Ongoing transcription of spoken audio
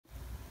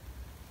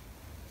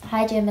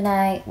Hi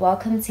Gemini,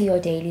 welcome to your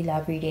daily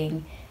love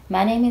reading.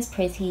 My name is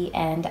Pretty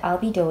and I'll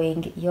be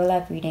doing your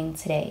love reading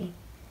today.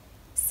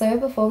 So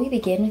before we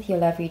begin with your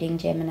love reading,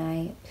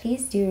 Gemini,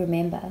 please do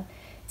remember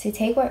to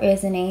take what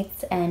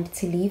resonates and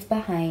to leave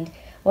behind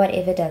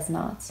whatever does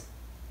not.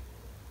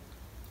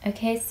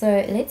 Okay,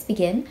 so let's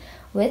begin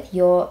with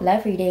your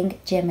love reading,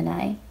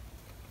 Gemini.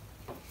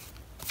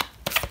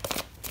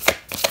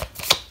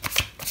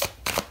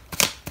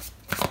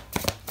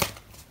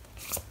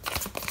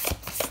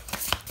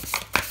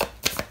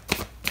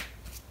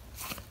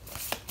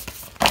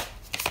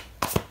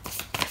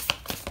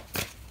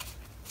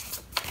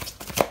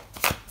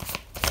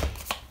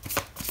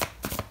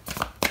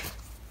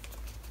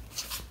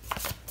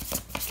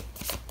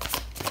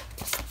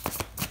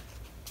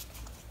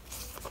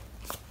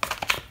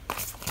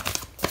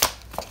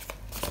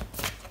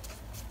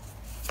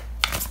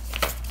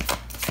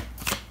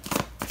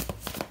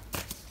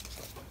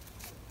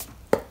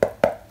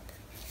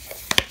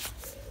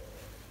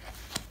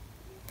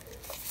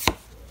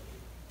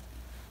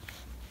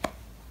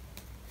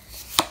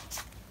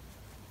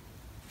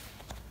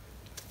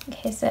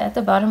 Okay, so at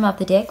the bottom of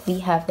the deck, we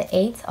have the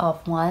Eight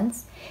of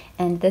Wands,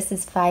 and this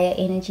is fire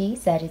energy,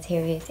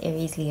 Sagittarius,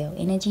 Aries, Leo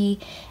energy,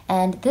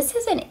 and this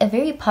is a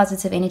very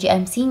positive energy.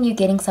 I'm seeing you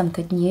getting some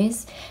good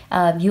news.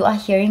 You are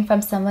hearing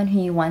from someone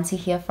who you want to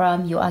hear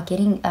from. You are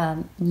getting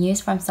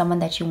news from someone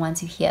that you want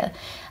to hear.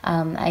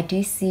 I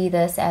do see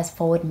this as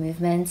forward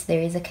movements.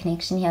 There is a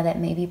connection here that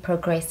may be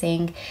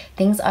progressing.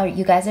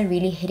 You guys are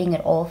really hitting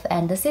it off,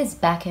 and this is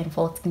back and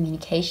forth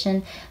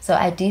communication. So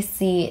I do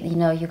see,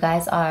 you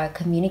guys are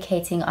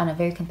communicating on a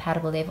very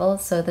compatible level.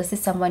 So this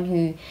is someone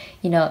who,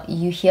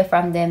 you hear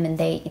from them and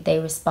they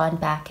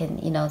respond back, and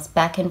it's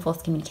back and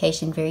forth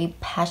communication, very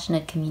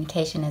passionate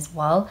communication as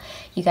well.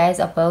 You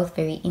guys are both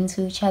very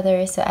into each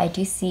other. So I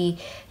do see,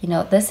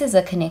 this is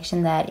a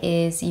connection that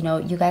is,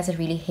 you guys are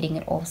really hitting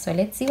it off. So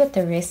let's see what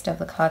the rest of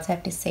the cards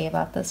have to say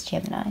about this,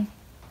 Gemini.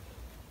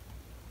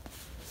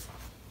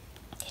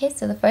 Okay,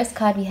 so the first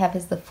card we have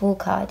is the Fool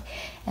card,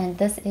 and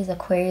this is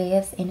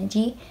Aquarius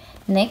energy.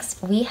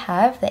 Next, we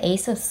have the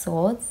Ace of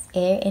Swords,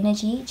 air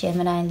energy,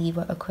 Gemini,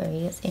 Libra,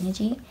 Aquarius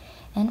energy.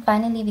 And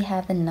finally, we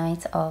have the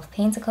Knight of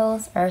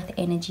Pentacles, earth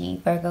energy,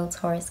 Virgo,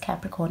 Taurus,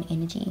 Capricorn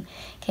energy.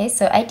 Okay,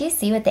 so I do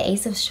see with the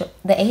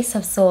Ace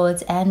of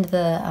Swords and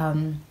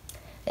the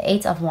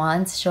Eight of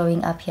Wands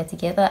showing up here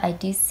together. I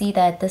do see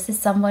that this is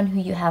someone who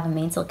you have a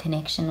mental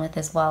connection with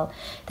as well.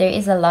 There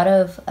is a lot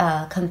of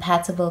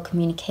compatible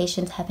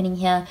communications happening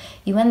here.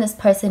 You and this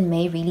person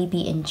may really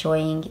be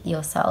enjoying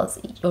yourselves,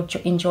 or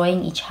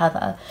enjoying each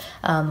other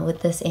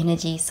with this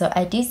energy. So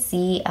I do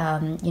see,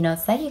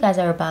 it's like you guys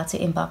are about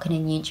to embark on a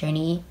new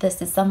journey.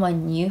 This is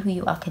someone new who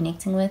you are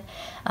connecting with,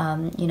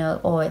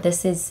 or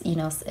this is,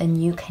 a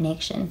new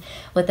connection.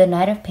 With the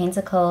Knight of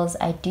Pentacles,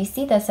 I do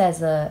see this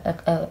as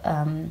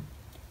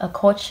a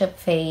courtship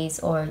phase,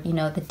 or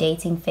the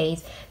dating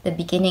phase. The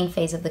beginning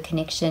phase of the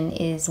connection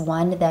is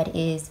one that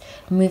is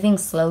moving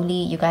slowly.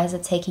 You guys are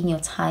taking your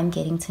time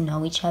getting to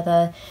know each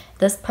other.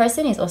 This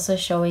person is also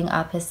showing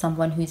up as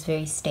someone who's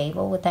very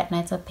stable with that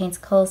Knight of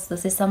Pentacles.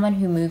 This is someone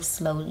who moves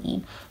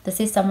slowly.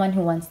 This is someone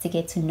who wants to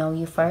get to know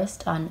you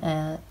first on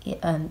a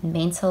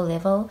mental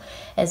level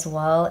as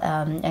well,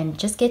 and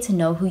just get to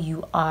know who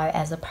you are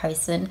as a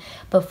person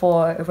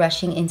before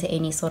rushing into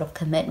any sort of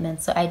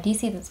commitment. So I do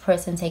see this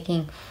person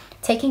taking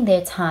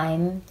their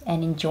time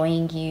and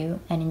enjoying you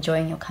and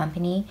enjoying your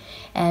company.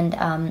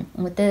 And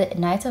with the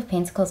Knight of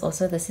Pentacles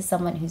also, this is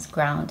someone who's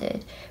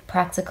grounded,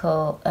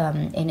 practical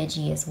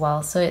energy as well.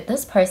 So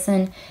this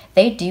person,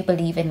 they do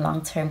believe in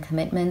long-term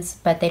commitments,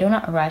 but they do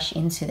not rush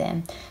into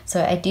them.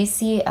 So I do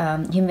see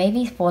you may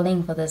be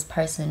falling for this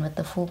person with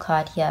the Fool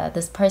card here.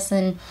 This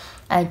person,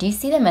 I do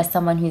see them as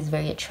someone who's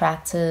very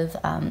attractive,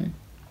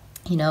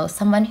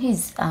 someone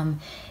who's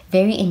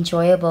very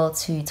enjoyable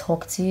to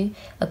talk to,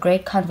 a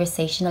great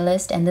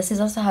conversationalist, and this is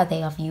also how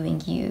they are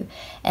viewing you.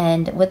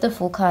 And with the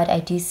Fool card,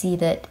 I do see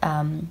that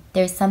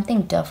there's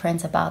something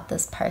different about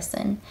this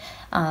person.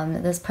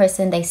 This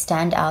person, they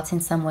stand out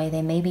in some way.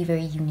 They may be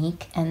very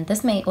unique, and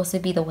this may also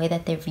be the way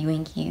that they're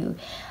viewing you.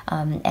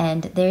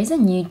 And there is a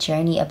new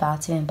journey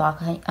about to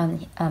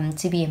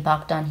be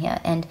embarked on here.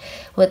 And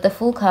with the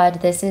Fool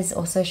card, this is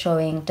also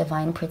showing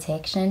divine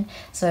protection.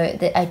 So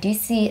I do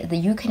see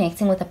you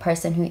connecting with a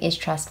person who is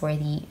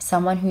trustworthy,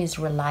 someone who is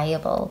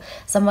reliable,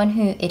 someone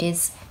who it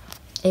is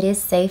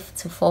safe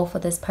to fall for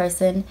this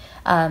person.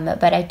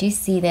 But I do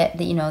see that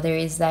there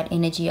is that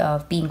energy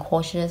of being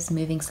cautious,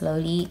 moving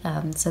slowly.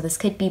 So this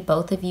could be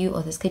both of you,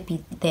 or this could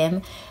be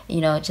them,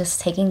 just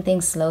taking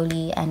things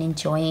slowly and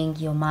enjoying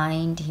your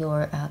mind,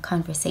 your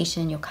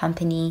conversation, your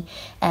company,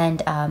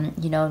 and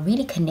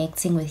really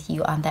connecting with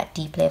you on that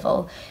deep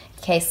level.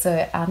 Okay,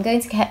 so I'm going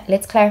to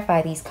let's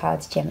clarify these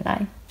cards,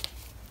 Gemini.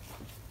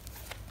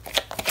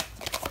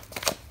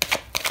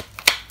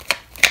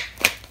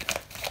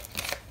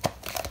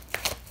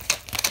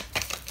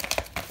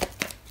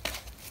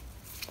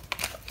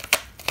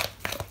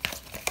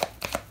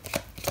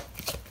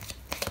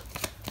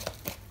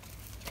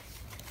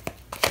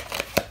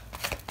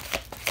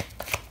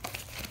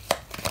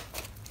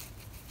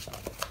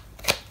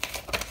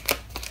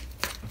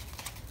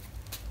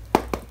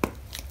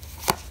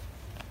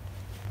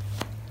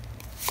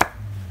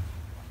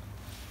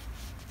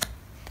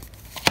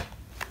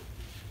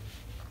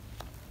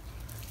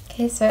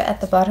 Okay, so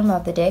at the bottom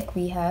of the deck,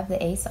 we have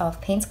the Ace of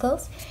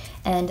Pentacles.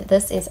 And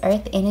this is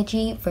Earth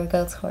energy,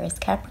 Virgo, Taurus,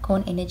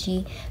 Capricorn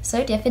energy.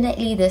 So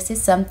definitely this is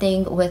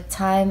something with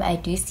time. I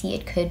do see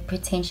it could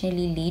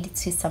potentially lead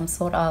to some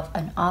sort of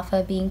an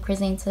offer being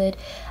presented.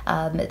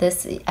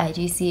 I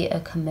do see a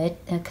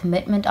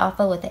commitment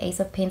offer with the Ace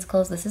of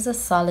Pentacles. This is a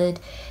solid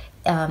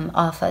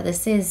offer.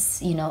 This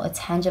is, you know, a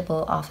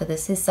tangible offer.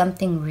 This is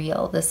something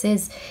real. This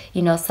is,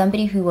 you know,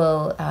 somebody who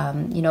will,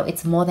 you know,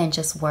 it's more than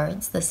just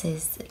words. This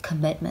is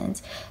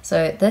commitment.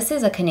 So this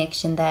is a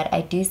connection that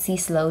I do see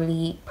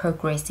slowly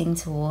progressing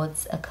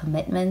towards a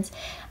commitment.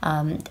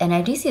 And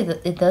I do see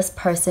that this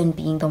person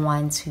being the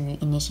one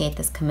to initiate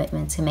this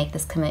commitment, to make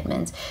this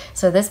commitment.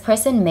 So this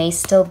person may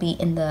still be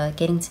in the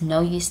getting to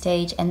know you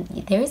stage, and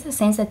there is a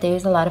sense that there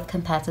is a lot of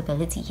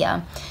compatibility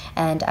here,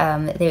 and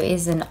there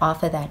is an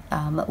offer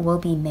that will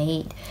be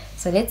made.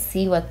 So let's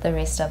see what the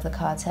rest of the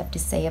cards have to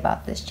say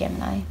about this,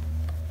 Gemini.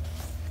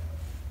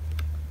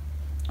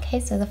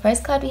 Okay, so the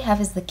first card we have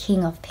is the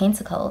King of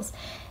Pentacles,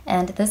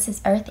 and this is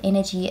Earth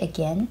energy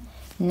again.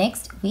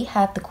 Next, we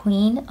have the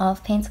Queen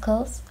of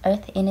Pentacles,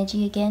 Earth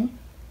energy again.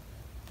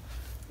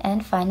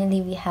 And finally,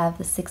 we have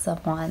the Six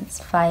of Wands,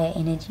 fire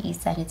energy,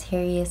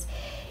 Sagittarius,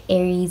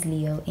 Aries,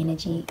 Leo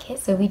energy. Okay,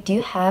 so we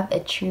do have a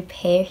true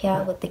pair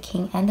here with the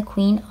King and the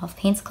Queen of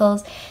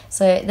Pentacles.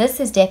 So this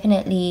is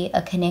definitely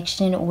a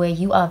connection where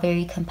you are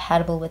very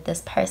compatible with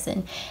this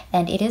person,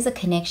 and it is a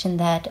connection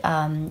that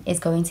is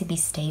going to be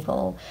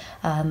stable,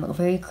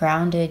 very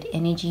grounded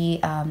energy,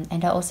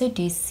 and I also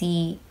do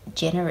see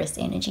generous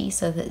energy.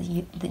 So that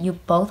you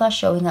both are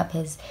showing up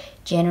as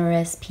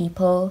generous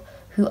people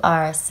who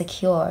are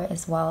secure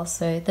as well.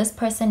 So this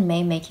person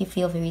may make you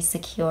feel very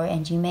secure,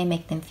 and you may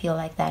make them feel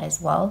like that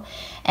as well.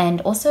 And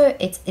also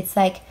it's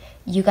like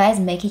you guys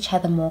make each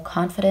other more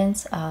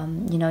confident.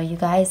 You know, you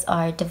guys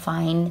are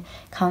divine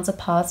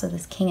counterparts of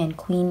this King and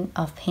Queen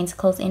of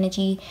Pentacles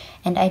energy,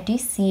 and I do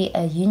see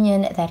a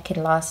union that could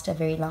last a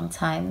very long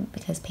time,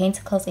 because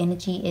Pentacles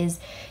energy is,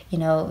 you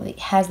know, it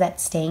has that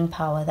staying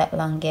power, that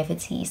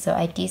longevity. So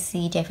I do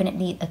see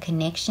definitely a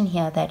connection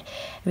here that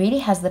really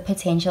has the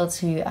potential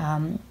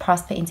to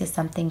prosper into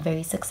something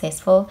very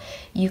successful.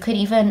 You could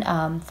even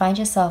find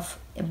yourself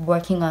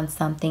working on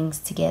some things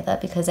together,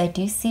 because I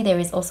do see there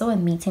is also a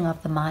meeting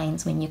of the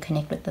minds when you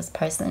connect with this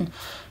person.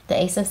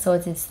 The Ace of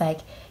Swords is like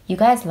you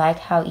guys like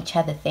how each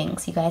other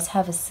thinks. You guys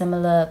have a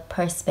similar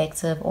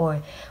perspective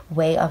or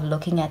way of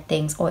looking at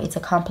things, or it's a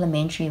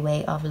complementary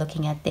way of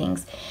looking at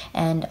things.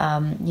 And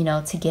you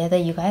know, together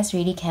you guys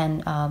really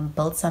can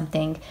build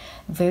something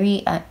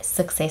very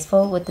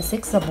successful. With the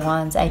Six of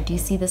Wands, I do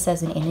see this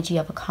as an energy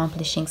of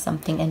accomplishing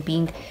something and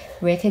being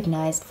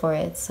recognized for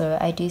it. So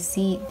I do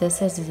see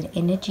this as an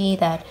energy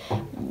that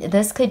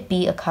this could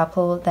be a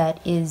couple that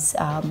is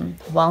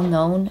well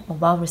known or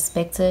well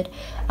respected.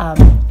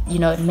 You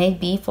know, it may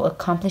be for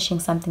accomplishing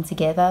something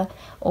together,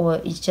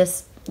 or it's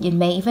just, it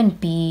may even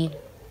be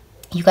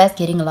you guys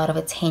getting a lot of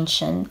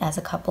attention as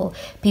a couple.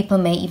 People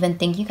may even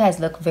think you guys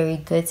look very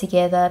good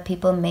together.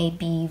 People may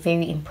be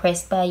very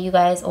impressed by you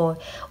guys, or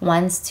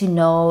wants to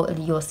know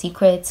your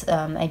secrets.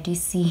 I do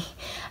see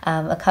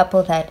a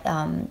couple that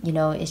you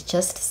know, is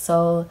just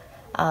so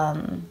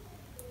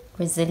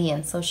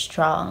resilient, so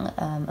strong.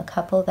 A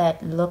couple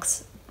that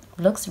looks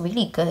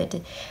really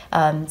good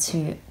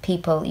to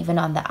people, even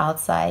on the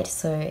outside.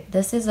 So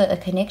this is a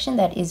connection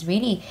that is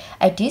really,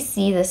 I do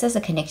see this as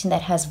a connection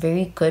that has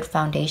very good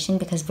foundation,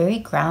 because very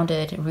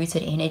grounded,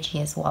 rooted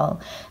energy as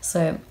well.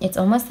 So it's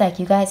almost like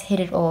you guys hit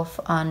it off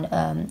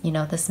on you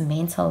know, this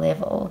mental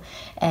level.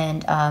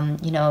 And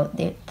you know,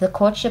 the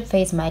courtship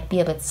phase might be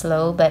a bit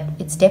slow, but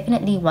it's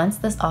definitely, once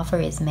this offer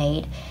is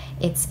made,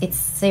 it's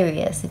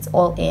serious. It's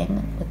all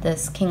in with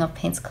this King of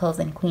Pentacles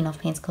and Queen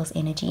of Pentacles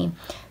energy.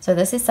 So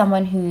this is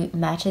someone who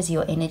matches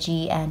your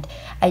energy, and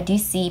I do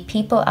see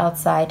people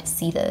outside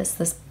see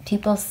this.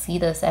 People see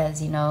this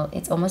as, you know,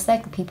 it's almost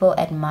like people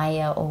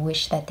admire or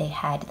wish that they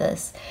had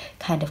this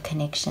kind of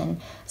connection.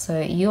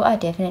 So you are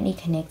definitely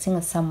connecting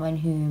with someone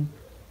who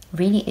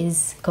really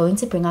is going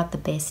to bring out the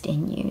best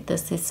in you.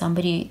 This is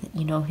somebody,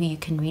 you know, who you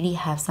can really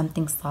have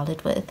something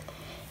solid with.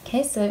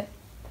 Okay, so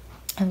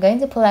I'm going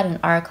to pull out an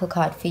oracle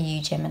card for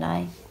you,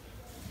 Gemini.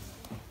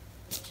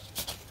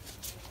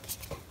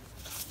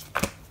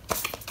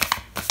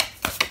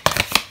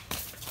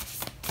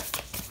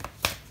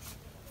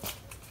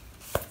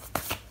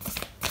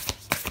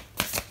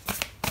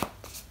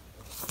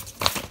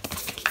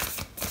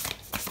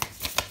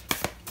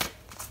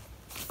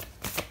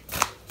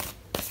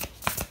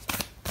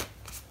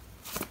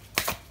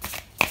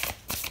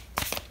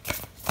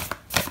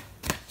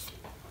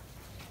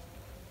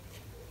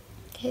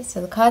 Okay,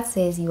 so the card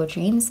says your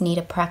dreams need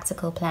a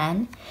practical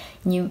plan.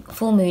 New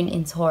full moon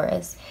in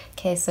Taurus.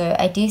 Okay, so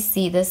I do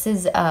see this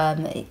is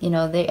you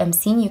know, I'm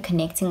seeing you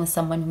connecting with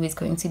someone who is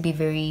going to be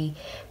very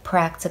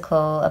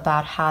practical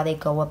about how they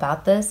go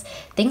about this.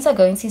 Things are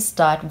going to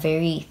start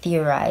very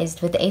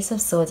theorized. With the Ace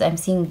of Swords, I'm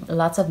seeing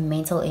lots of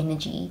mental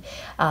energy,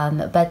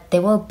 but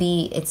there will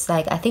be, it's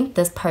like, I think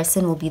this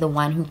person will be the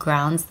one who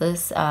grounds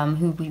this,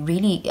 who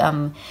really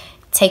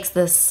takes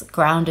this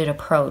grounded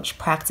approach,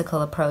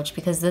 practical approach,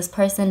 because this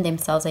person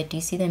themselves, I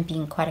do see them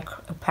being quite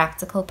a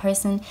practical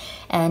person,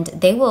 and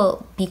they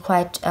will be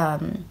quite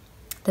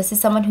this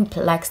is someone who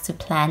likes to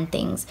plan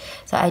things.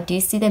 So I do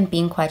see them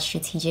being quite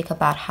strategic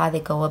about how they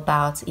go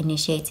about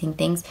initiating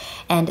things,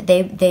 and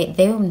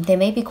they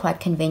may be quite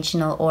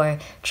conventional or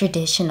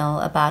traditional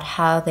about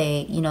how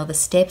they, you know, the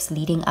steps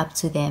leading up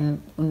to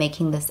them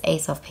making this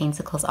Ace of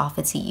Pentacles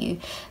offer to you.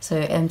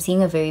 So I'm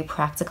seeing a very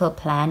practical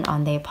plan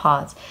on their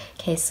part.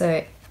 Okay,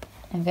 so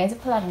I'm going to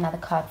pull out another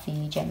card for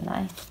you,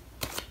 Gemini.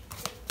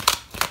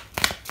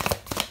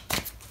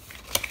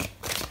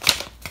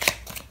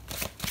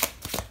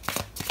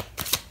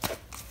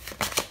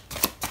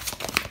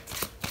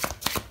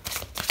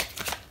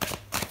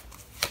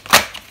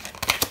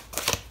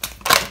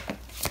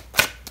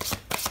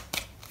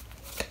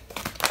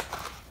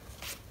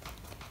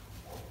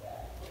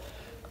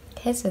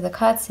 Okay, so the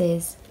card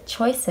says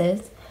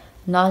choices,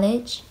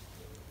 knowledge,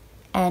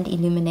 and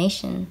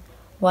illumination.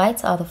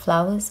 White are the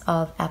flowers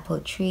of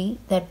apple tree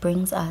that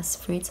brings us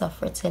fruits of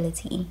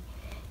fertility.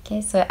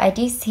 Okay, so I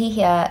do see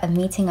here a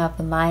meeting of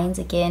the minds.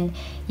 Again,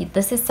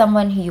 this is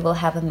someone who you will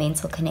have a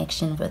mental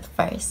connection with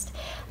first.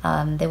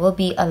 There will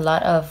be a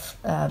lot of,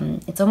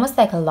 it's almost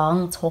like a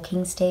long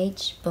talking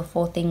stage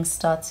before things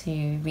start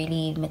to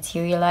really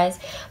materialize.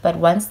 But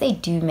once they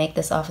do make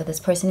this offer, this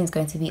person is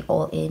going to be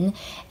all in.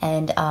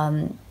 And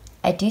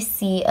I do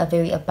see a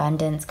very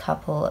abundant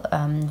couple,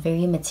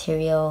 very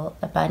material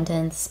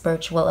abundance,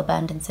 spiritual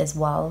abundance as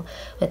well,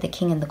 with the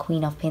King and the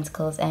Queen of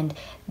Pentacles. And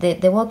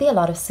there will be a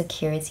lot of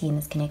security in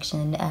this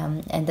connection.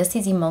 And this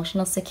is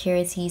emotional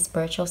security,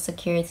 spiritual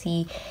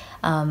security,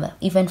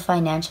 even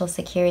financial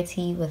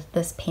security with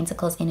this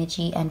Pentacles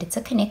energy. And it's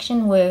a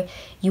connection where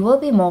you will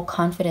be more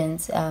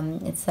confident.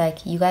 It's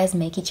like you guys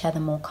make each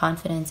other more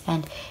confident,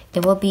 and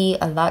there will be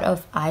a lot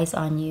of eyes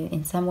on you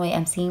in some way.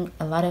 I'm seeing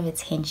a lot of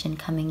attention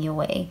coming your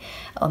way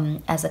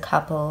as a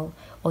couple,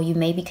 or you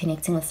may be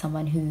connecting with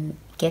someone who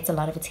gets a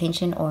lot of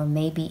attention, or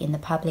maybe in the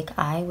public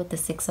eye with the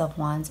Six of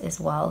Wands as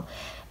well,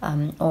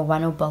 or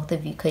one or both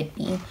of you could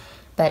be.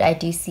 But I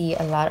do see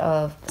a lot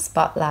of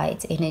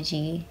spotlight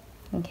energy.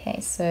 Okay,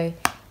 so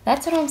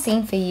that's what I'm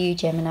seeing for you,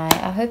 Gemini.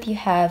 I hope you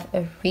have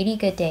a really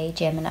good day,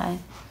 Gemini.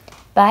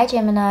 Bye,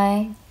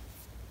 Gemini.